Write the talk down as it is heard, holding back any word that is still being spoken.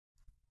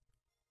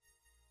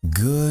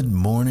Good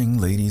morning,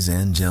 ladies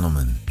and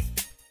gentlemen.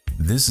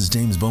 This is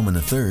James Bowman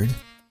III.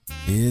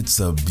 It's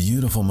a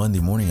beautiful Monday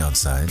morning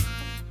outside.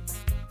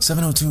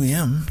 7:02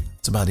 a.m.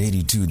 It's about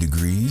 82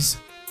 degrees.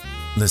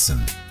 Listen,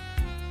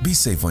 be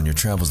safe on your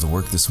travels to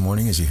work this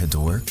morning as you head to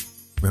work.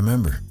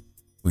 Remember,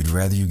 we'd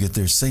rather you get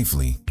there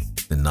safely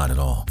than not at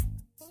all.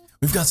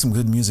 We've got some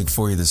good music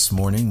for you this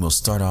morning. We'll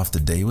start off the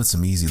day with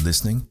some easy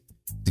listening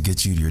to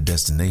get you to your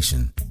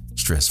destination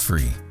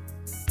stress-free.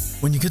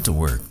 When you get to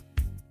work,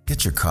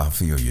 get your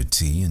coffee or your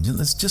tea and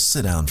let's just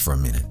sit down for a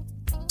minute.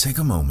 Take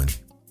a moment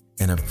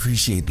and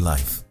appreciate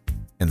life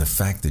and the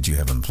fact that you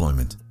have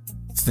employment.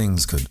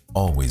 Things could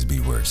always be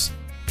worse.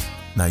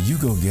 Now you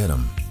go get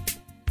them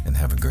and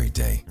have a great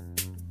day.